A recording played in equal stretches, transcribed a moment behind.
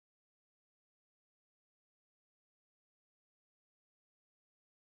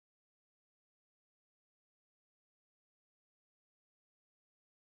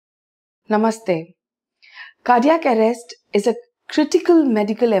Namaste. Cardiac arrest is a critical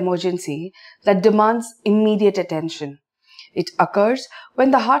medical emergency that demands immediate attention. It occurs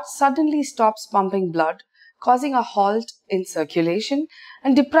when the heart suddenly stops pumping blood, causing a halt in circulation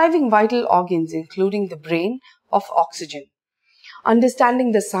and depriving vital organs, including the brain, of oxygen.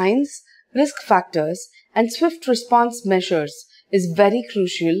 Understanding the signs, risk factors, and swift response measures is very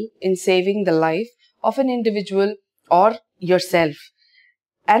crucial in saving the life of an individual or yourself,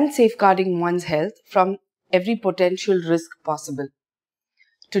 and safeguarding one's health from every potential risk possible.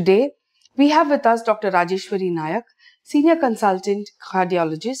 Today, we have with us Dr. Rajeshwari Nayak, Senior Consultant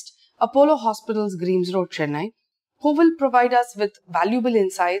Cardiologist, Apollo Hospitals, Greams Road, Chennai, who will provide us with valuable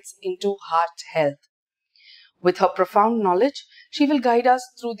insights into heart health. With her profound knowledge, she will guide us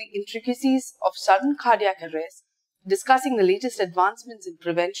through the intricacies of sudden cardiac arrest, discussing the latest advancements in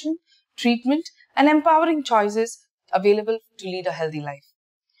prevention, treatment, and empowering choices available to lead a healthy life.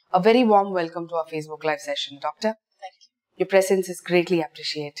 A very warm welcome to our Facebook Live session, Doctor. Thank you. Your presence is greatly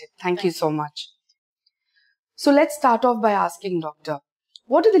appreciated. Thank you so much. So let's start off by asking, Doctor,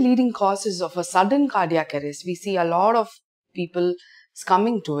 what are the leading causes of a sudden cardiac arrest? We see a lot of people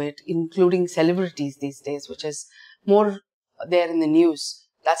succumbing to it, including celebrities these days, which is more there in the news.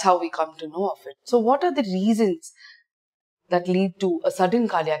 That's how we come to know of it. So what are the reasons that lead to a sudden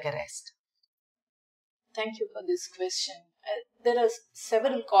cardiac arrest? Thank you for this question. There are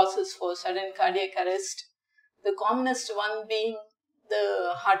several causes for sudden cardiac arrest. The commonest one being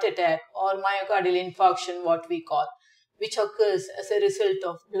the heart attack or myocardial infarction, what we call, which occurs as a result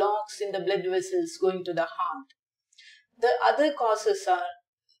of blocks in the blood vessels going to the heart. The other causes are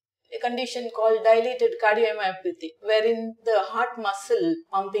a condition called dilated cardiomyopathy, wherein the heart muscle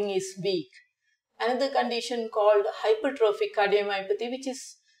pumping is weak. Another condition called hypertrophic cardiomyopathy, which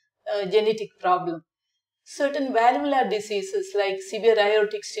is a genetic problem. Certain valvular diseases like severe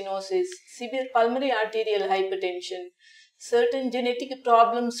aortic stenosis, severe pulmonary arterial hypertension, certain genetic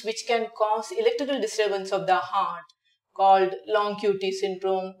problems which can cause electrical disturbance of the heart called long QT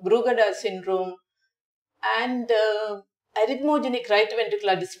syndrome, Brugada syndrome, and arrhythmogenic right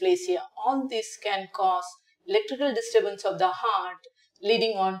ventricular dysplasia. All this can cause electrical disturbance of the heart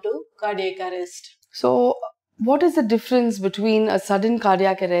leading on to cardiac arrest. So what is the difference between a sudden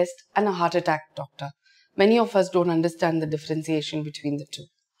cardiac arrest and a heart attack, Doctor? Many of us don't understand the differentiation between the two.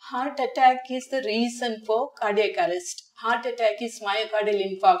 Heart attack is the reason for cardiac arrest. Heart attack is myocardial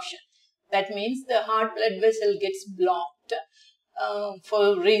infarction. That means the heart blood vessel gets blocked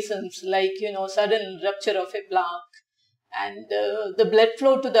for reasons like, sudden rupture of a plaque, and the blood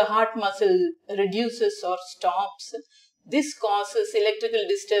flow to the heart muscle reduces or stops. This causes electrical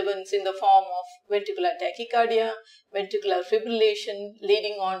disturbance in the form of ventricular tachycardia, ventricular fibrillation,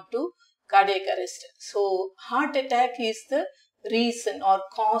 leading on to cardiac arrest. So, heart attack is the reason or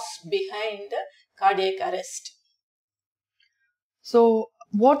cause behind cardiac arrest. So,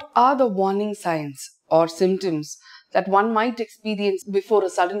 what are the warning signs or symptoms that one might experience before a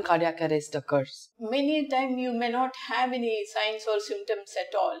sudden cardiac arrest occurs? Many times you may not have any signs or symptoms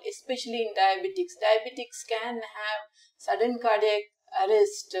at all, especially in diabetics. Diabetics can have sudden cardiac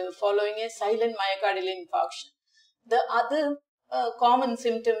arrest following a silent myocardial infarction. The other common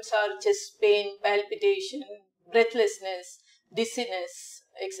symptoms are chest pain, palpitation, breathlessness, dizziness,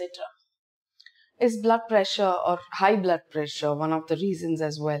 etc. Is blood pressure or high blood pressure one of the reasons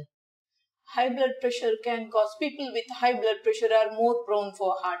as well? High blood pressure can cause, people with high blood pressure are more prone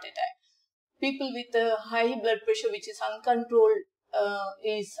for heart attack. People with a high blood pressure which is uncontrolled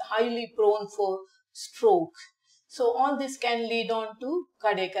is highly prone for stroke. So all this can lead on to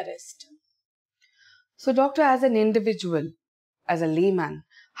cardiac arrest. So doctor, as an individual, as a layman,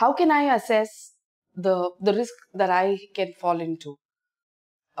 how can I assess the risk that I can fall into,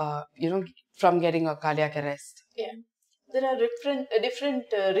 from getting a cardiac arrest? Yeah. There are different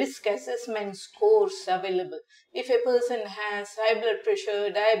risk assessment scores available. If a person has high blood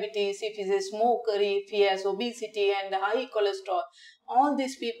pressure, diabetes, if he is a smoker, if he has obesity and high cholesterol, all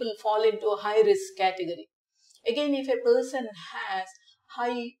these people fall into a high risk category. Again, if a person has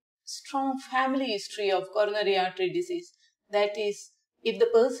strong family history of coronary artery disease, that is, if the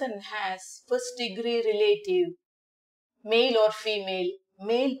person has first degree relative, male or female,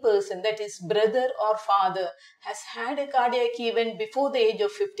 male person, that is brother or father, has had a cardiac event before the age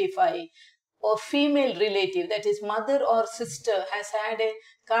of 55, or female relative, that is mother or sister, has had a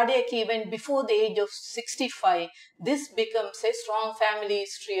cardiac event before the age of 65, this becomes a strong family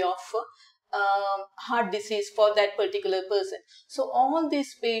history of heart disease for that particular person. So all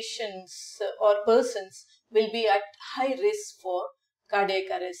these patients or persons will be at high risk for cardiac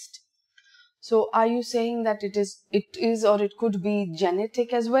arrest. So are you saying that it is or it could be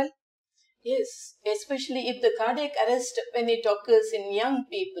genetic as well? Yes, especially if the cardiac arrest, when it occurs in young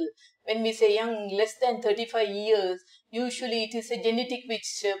people, when we say young, less than 35 years, usually it is a genetic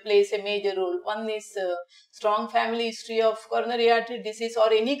which plays a major role. One is strong family history of coronary artery disease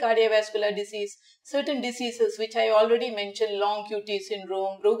or any cardiovascular disease, certain diseases which I already mentioned, long QT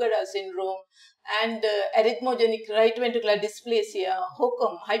syndrome, Brugada syndrome, and arrhythmogenic right ventricular dysplasia,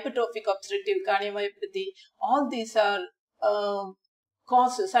 HOCM, hypertrophic obstructive cardiomyopathy. All these are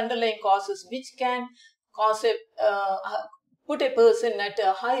causes, underlying causes, which can cause put a person at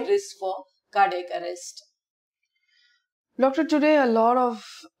a high risk for cardiac arrest. Doctor, today a lot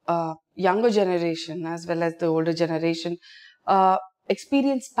of younger generation as well as the older generation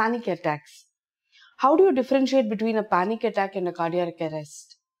experience panic attacks. How do you differentiate between a panic attack and a cardiac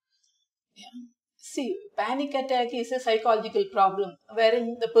arrest? Yeah. See, panic attack is a psychological problem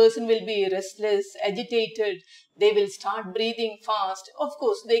wherein the person will be restless, agitated, they will start breathing fast. Of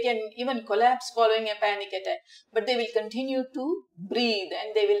course, they can even collapse following a panic attack, but they will continue to breathe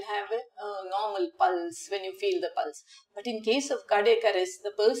and they will have a normal pulse when you feel the pulse. But in case of cardiac arrest,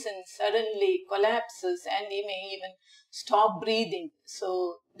 the person suddenly collapses and he may even stop breathing.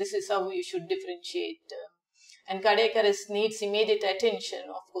 So, this is how you should differentiate. And cardiac arrest needs immediate attention.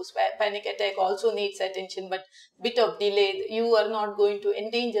 Of course, panic attack also needs attention, but bit of delay, you are not going to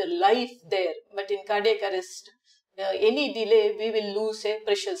endanger life there. But in cardiac arrest, any delay, we will lose a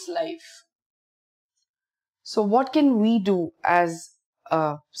precious life. So what can we do as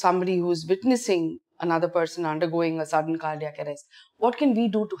somebody who is witnessing another person undergoing a sudden cardiac arrest? What can we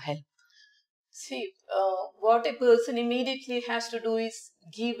do to help? See, what a person immediately has to do is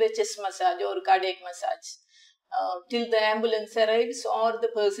give a chest massage or cardiac massage. Till the ambulance arrives or the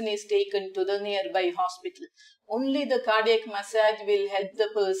person is taken to the nearby hospital. Only the cardiac massage will help the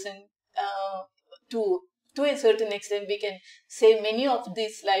person to a certain extent. We can save many of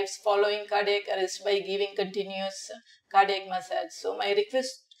these lives following cardiac arrest by giving continuous cardiac massage. So my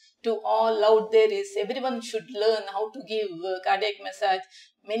request to all out there is everyone should learn how to give cardiac massage.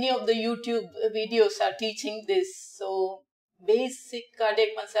 Many of the YouTube videos are teaching this. So basic cardiac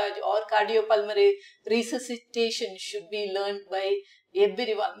massage or cardiopulmonary resuscitation should be learned by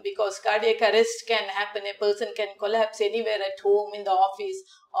everyone, because cardiac arrest can happen. A person can collapse anywhere, at home, in the office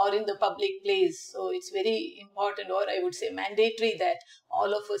or in the public place. So it's very important, or I would say mandatory, that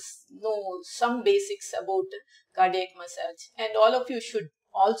all of us know some basics about cardiac massage. And all of you should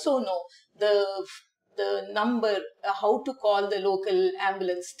also know the number, how to call the local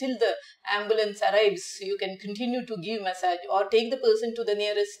ambulance. Till the ambulance arrives, you can continue to give massage or take the person to the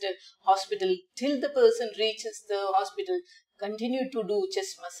nearest hospital. Till the person reaches the hospital, continue to do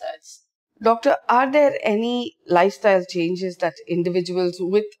chest massage. Doctor, are there any lifestyle changes that individuals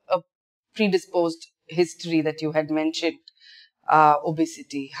with a predisposed history that you had mentioned,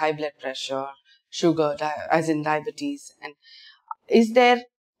 obesity, high blood pressure, sugar, as in diabetes, and is there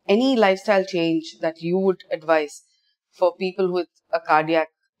any lifestyle change that you would advise for people with a cardiac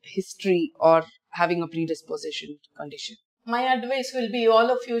history or having a predisposition condition? My advice will be all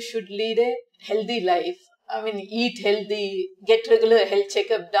of you should lead a healthy life. I mean, eat healthy, get regular health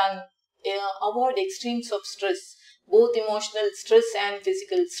checkup done, avoid extremes of stress, both emotional stress and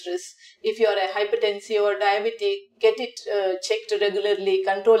physical stress. If you are a hypertensive or diabetic, get it checked regularly,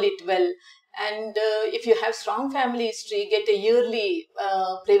 control it well. And if you have strong family history, get a yearly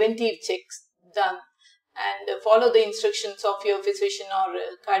preventive checks done and follow the instructions of your physician or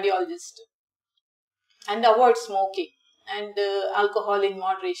cardiologist. And avoid smoking and alcohol in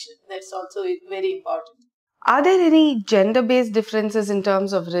moderation. That's also very important. Are there any gender-based differences in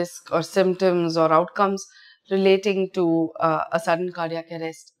terms of risk or symptoms or outcomes relating to a sudden cardiac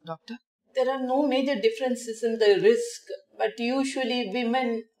arrest, doctor? There are no major differences in the risk, but usually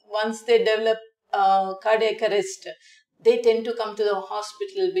women, once they develop cardiac arrest, they tend to come to the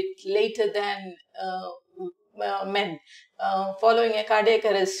hospital a bit later than men. Following a cardiac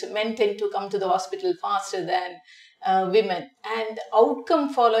arrest, men tend to come to the hospital faster than women. And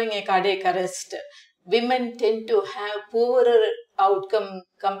outcome following a cardiac arrest, women tend to have poorer outcome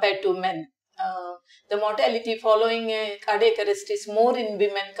compared to men. The mortality following a cardiac arrest is more in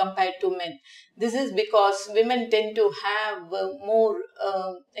women compared to men. This is because women tend to have more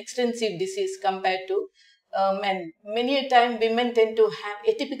extensive disease compared to men. Many a time women tend to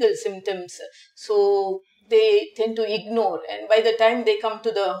have atypical symptoms, so they tend to ignore, and by the time they come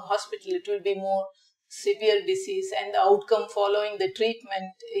to the hospital, it will be more severe disease, and the outcome following the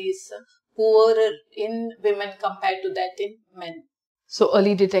treatment is poorer in women compared to that in men. So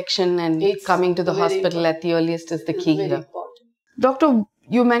early detection and coming to the hospital at the earliest is the key here. Doctor,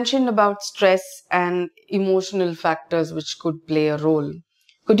 you mentioned about stress and emotional factors which could play a role.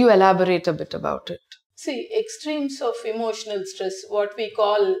 Could you elaborate a bit about it? See, extremes of emotional stress, what we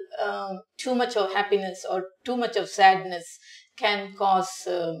call too much of happiness or too much of sadness, can cause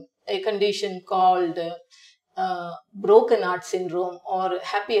a condition called broken heart syndrome or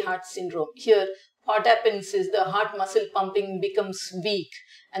happy heart syndrome. Here, what happens is the heart muscle pumping becomes weak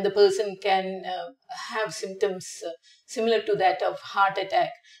and the person can have symptoms similar to that of heart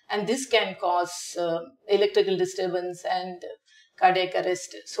attack. And this can cause electrical disturbance and cardiac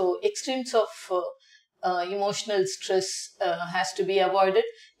arrest. So, extremes of emotional stress has to be avoided.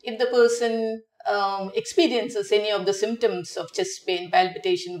 If the person experiences any of the symptoms of chest pain,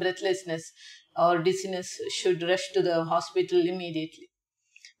 palpitation, breathlessness, or dizziness, should rush to the hospital immediately.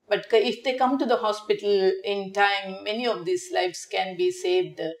 But if they come to the hospital in time, many of these lives can be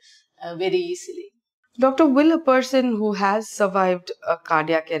saved very easily. Doctor, will a person who has survived a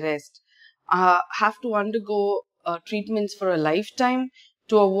cardiac arrest have to undergo treatments for a lifetime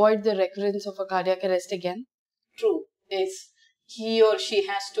to avoid the recurrence of a cardiac arrest again? True. Yes. He or she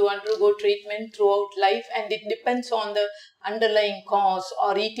has to undergo treatment throughout life, and it depends on the underlying cause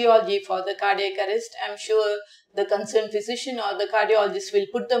or etiology for the cardiac arrest. I'm sure the concerned physician or the cardiologist will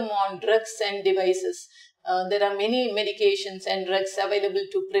put them on drugs and devices. There are many medications and drugs available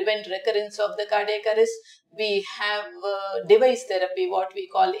to prevent recurrence of the cardiac arrest. We have device therapy, what we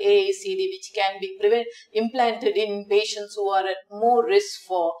call AACD, which can be implanted in patients who are at more risk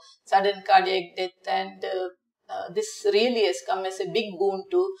for sudden cardiac death, and this really has come as a big boon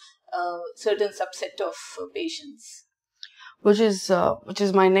to certain subset of patients. Which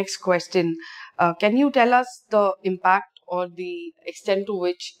is my next question. Can you tell us the impact or the extent to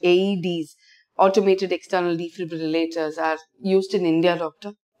which AEDs, automated external defibrillators, are used in India,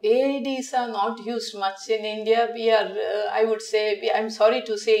 doctor? AEDs are not used much in India. We are, I would say, I'm sorry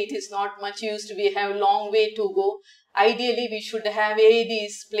to say it is not much used. We have a long way to go. Ideally, we should have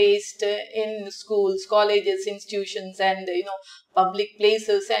AEDs placed in schools, colleges, institutions, and public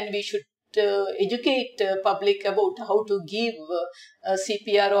places, and we should educate public about how to give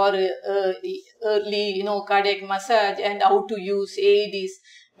CPR or early, cardiac massage, and how to use AEDs.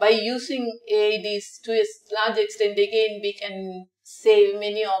 By using AEDs to a large extent, again, we can save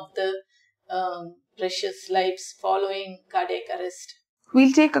many of the precious lives following cardiac arrest.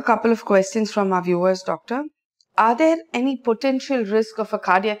 We'll take a couple of questions from our viewers, doctor. Are there any potential risk of a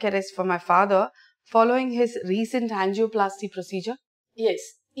cardiac arrest for my father following his recent angioplasty procedure? Yes.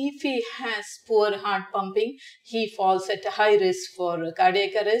 If he has poor heart pumping, he falls at a high risk for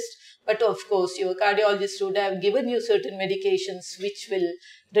cardiac arrest. But of course, your cardiologist would have given you certain medications which will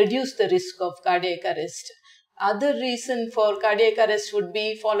reduce the risk of cardiac arrest. Other reason for cardiac arrest would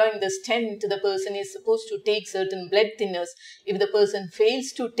be following the stent. The person is supposed to take certain blood thinners. If the person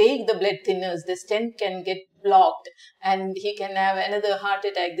fails to take the blood thinners, the stent can get blocked and he can have another heart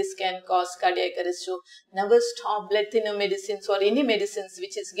attack. This can cause cardiac arrest. So never stop blood thinner medicines or any medicines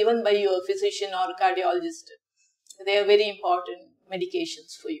which is given by your physician or cardiologist. They are very important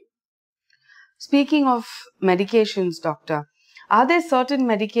medications for you. Speaking of medications, doctor, are there certain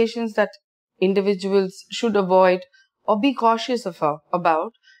medications that individuals should avoid or be cautious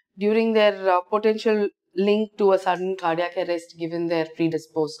about during their potential link to a sudden cardiac arrest given their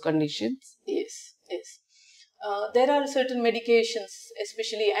predisposed conditions? Yes, yes. There are certain medications,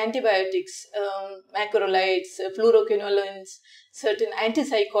 especially antibiotics, macrolides, fluoroquinolones, certain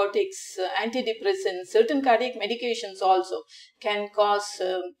antipsychotics, antidepressants, certain cardiac medications also can cause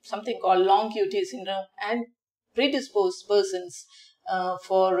something called long QT syndrome and predispose persons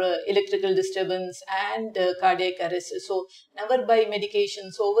for electrical disturbance and cardiac arrest. So never buy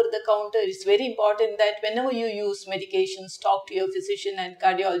medications over the counter. It's very important that whenever you use medications, talk to your physician and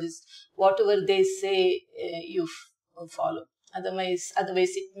cardiologist. Whatever they say, you follow. Otherwise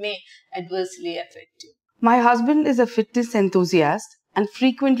it may adversely affect you. My husband is a fitness enthusiast and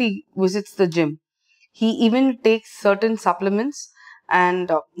frequently visits the gym. He even takes certain supplements,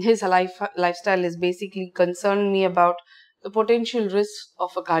 and his lifestyle is basically concerned me about the potential risks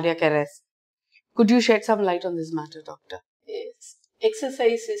of a cardiac arrest. Could you shed some light on this matter, doctor? Yes.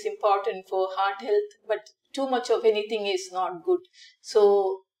 Exercise is important for heart health, but too much of anything is not good.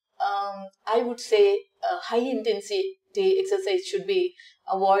 So I would say high intensity exercise should be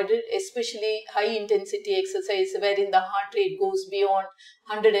avoided, especially high intensity exercise wherein the heart rate goes beyond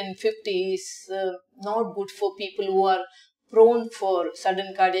 150 is not good for people who are prone for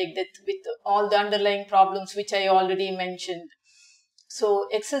sudden cardiac death with all the underlying problems which I already mentioned. So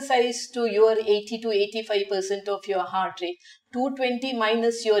exercise to your 80 to 85% of your heart rate. 220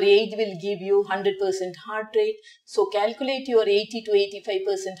 minus your age will give you 100% heart rate. So calculate your 80 to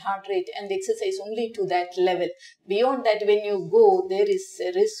 85% heart rate and exercise only to that level. Beyond that, when you go, there is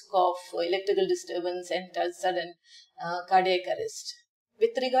a risk of electrical disturbance and sudden cardiac arrest.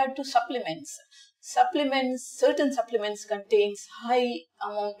 With regard to supplements, certain supplements contains high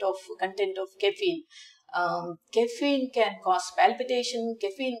amount of content of caffeine. Caffeine can cause palpitation.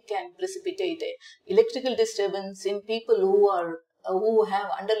 Caffeine can precipitate electrical disturbance in people who have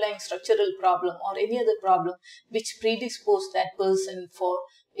underlying structural problem or any other problem which predispose that person for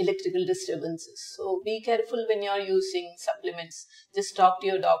electrical disturbances. So be careful when you are using supplements. Just talk to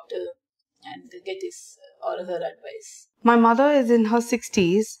your doctor and get his or her advice. My mother is in her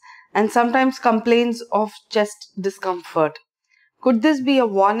 60s and sometimes complains of chest discomfort. Could this be a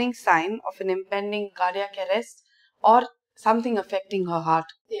warning sign of an impending cardiac arrest or something affecting her heart?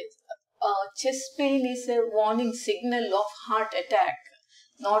 Yes. Chest pain is a warning signal of heart attack,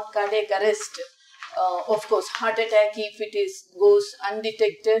 not cardiac arrest. Of course, heart attack, if it goes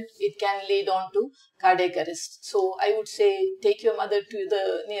undetected, it can lead on to cardiac arrest. So I would say take your mother to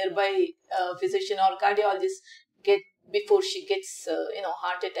the nearby physician or cardiologist before she gets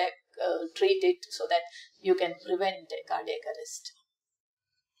heart attack treated, so that you can prevent a cardiac arrest.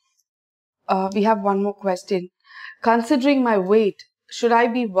 We have one more question. Considering my weight, should I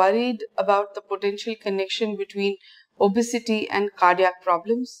be worried about the potential connection between obesity and cardiac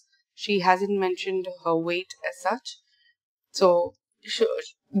problems? She hasn't mentioned her weight as such. So,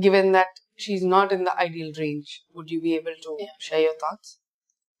 given that she's not in the ideal range, would you be able to share your thoughts?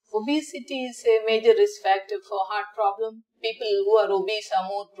 Obesity is a major risk factor for heart problem. People who are obese are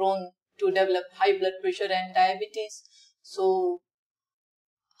more prone to develop high blood pressure and diabetes. So,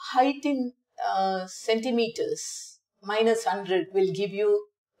 height in centimeters minus 100 will give you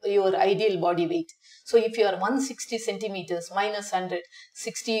your ideal body weight. So, if you are 160 centimeters minus 100,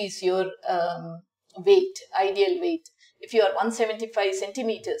 60 is your weight, ideal weight. If you are 175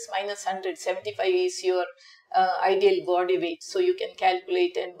 centimeters minus 100, 75 is your ideal body weight. So you can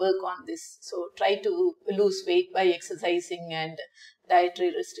calculate and work on this. So try to lose weight by exercising and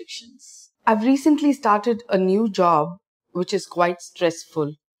dietary restrictions. I've recently started a new job which is quite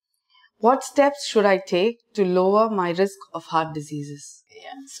stressful. What steps should I take to lower my risk of heart diseases?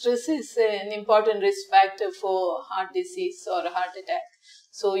 Yeah, stress is an important risk factor for heart disease or heart attack.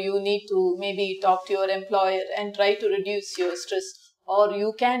 So you need to maybe talk to your employer and try to reduce your stress, or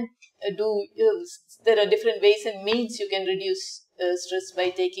you can there are different ways and means you can reduce stress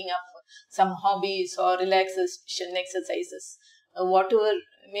by taking up some hobbies or relaxation exercises. Whatever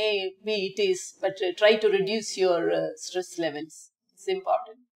may be it is, but try to reduce your stress levels. It's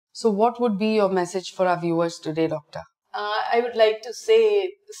important. So what would be your message for our viewers today, Doctor? I would like to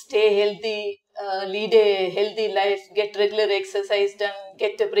say, stay healthy, lead a healthy life, get regular exercise done,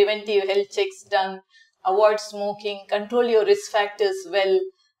 get the preventive health checks done, avoid smoking, control your risk factors well,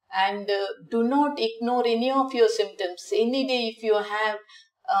 and do not ignore any of your symptoms. Any day if you have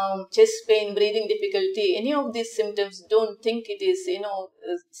chest pain, breathing difficulty, any of these symptoms, don't think it is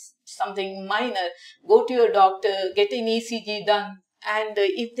something minor. Go to your doctor, get an ECG done, and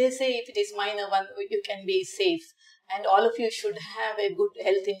if they say if it is minor one, you can be safe. And all of you should have a good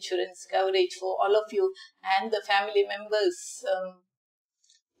health insurance coverage for all of you and the family members.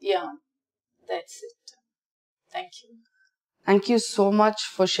 Yeah, that's it. Thank you. Thank you so much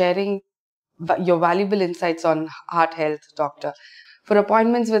for sharing your valuable insights on heart health, Doctor. For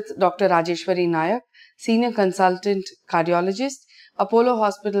appointments with Dr. Rajeshwari Nayak, Senior Consultant Cardiologist, Apollo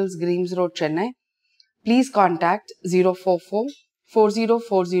Hospitals, Greams Road, Chennai, please contact 044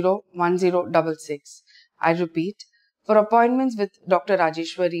 4040 1066. I repeat, for appointments with Dr.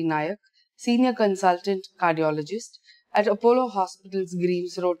 Rajeshwari Nayak, Senior Consultant Cardiologist at Apollo Hospitals,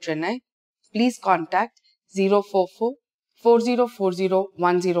 Greams Road, Chennai, please contact 044 4040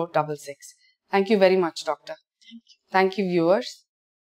 1066. Thank you very much, Doctor. Thank you. Thank you, viewers.